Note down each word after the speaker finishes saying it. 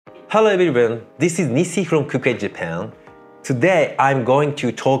Hello everyone, this is Nissy from Cookway Japan. Today I'm going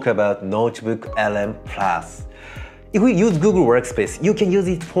to talk about NotebookLM Plus. If we use Google Workspace, you can use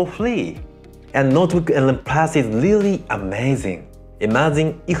it for free. And NotebookLM Plus is really amazing.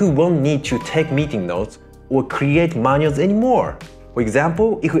 Imagine if you won't need to take meeting notes or create manuals anymore. For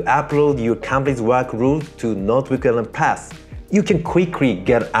example, if you upload your company's work rules to NotebookLM Plus, you can quickly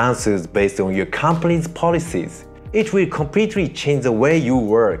get answers based on your company's policies. It will completely change the way you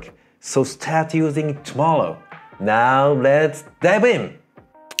work, so start using it tomorrow. Now let's dive in!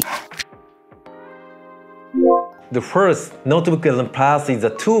 The first, NotebookLM Plus is a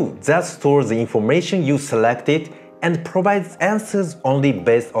tool that stores the information you selected and provides answers only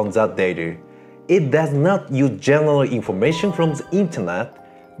based on that data. It does not use general information from the internet.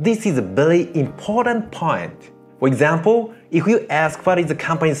 This is a very important point. For example, if you ask what is the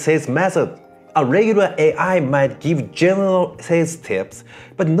company's sales method, a regular AI might give general sales tips,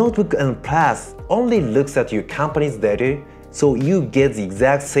 but NotebookLM Plus only looks at your company's data, so you get the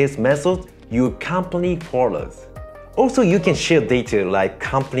exact sales method your company follows. Also, you can share data like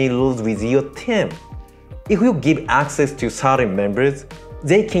company rules with your team. If you give access to certain members,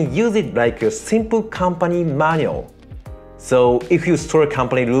 they can use it like a simple company manual. So if you store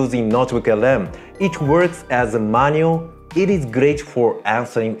company rules in NotebookLM, it works as a manual. It is great for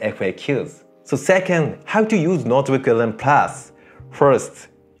answering FAQs. So second, how to use NotebookLM Plus. First,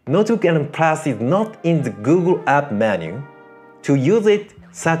 NotebookLM Plus is not in the Google app menu. To use it,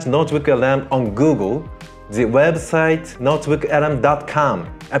 search NotebookLM on Google. The website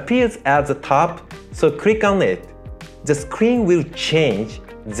notebooklm.com appears at the top, so click on it. The screen will change,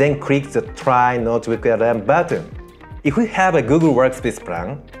 then click the Try NotebookLM button. If you have a Google Workspace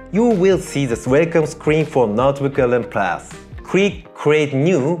plan, you will see the welcome screen for NotebookLM Plus. Click Create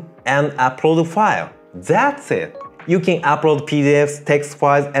New and upload a file. That's it! You can upload PDFs, text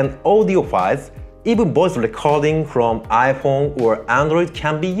files, and audio files. Even voice recording from iPhone or Android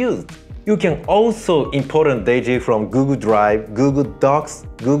can be used. You can also import data from Google Drive, Google Docs,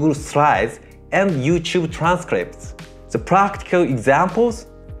 Google Slides, and YouTube transcripts. The practical examples?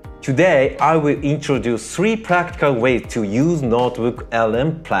 Today, I will introduce 3 practical ways to use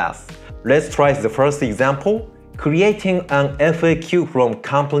NotebookLM Plus. Let's try the first example, creating an FAQ from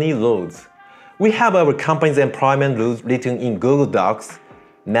company rules. We have our company's employment rules written in Google Docs.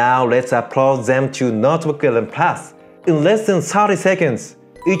 Now let's upload them to NotebookLM Plus. In less than 30 seconds,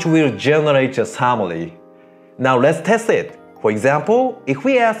 it will generate a summary. Now let's test it. For example, if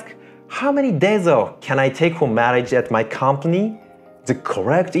we ask, how many days off can I take for marriage at my company? The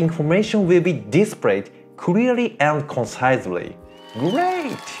correct information will be displayed clearly and concisely.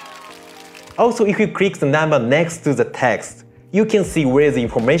 Great! Also, if you click the number next to the text, you can see where the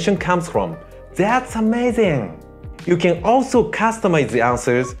information comes from. That's amazing! You can also customize the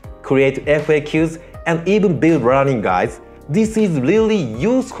answers, create FAQs, and even build learning guides. This is really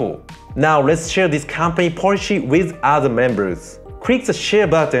useful. Now let's share this company policy with other members. Click the Share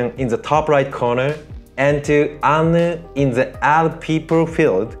button in the top right corner. Enter Anna in the Add People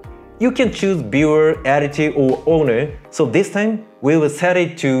field. You can choose Viewer, Editor, or Owner, so this time we will set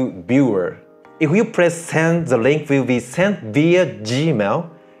it to Viewer. If you press Send, the link will be sent via Gmail.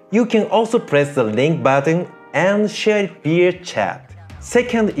 You can also press the link button and share it via chat.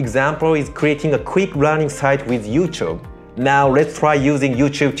 Second example is creating a quick learning site with YouTube. Now let's try using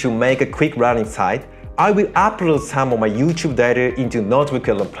YouTube to make a quick learning site. I will upload some of my YouTube data into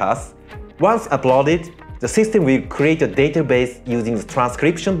NotebookLM Plus. Once uploaded, the system will create a database using the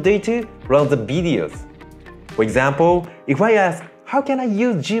transcription data from the videos. For example, if I ask, how can I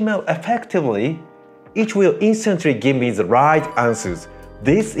use Gmail effectively? It will instantly give me the right answers.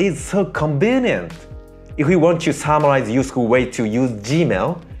 This is so convenient. If you want to summarize useful way to use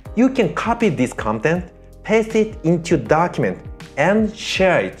Gmail, you can copy this content, paste it into a document, and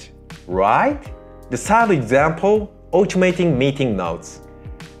share it, right? The third example, automating meeting notes.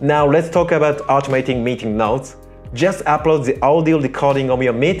 Now let's talk about automating meeting notes. Just upload the audio recording of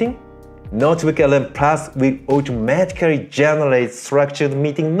your meeting. NotebookLM Plus will automatically generate structured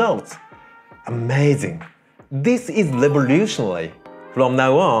meeting notes. Amazing! This is revolutionary. From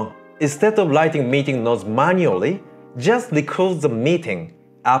now on, instead of writing meeting notes manually, just record the meeting,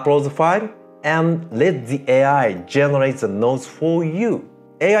 upload the file, and let the AI generate the notes for you.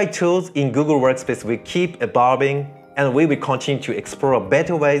 AI tools in Google Workspace will keep evolving, and we will continue to explore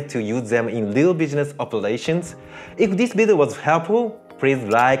better ways to use them in real business operations. If this video was helpful, please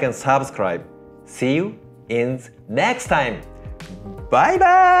like and subscribe. See you in next time. Bye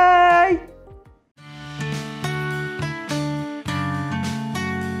bye!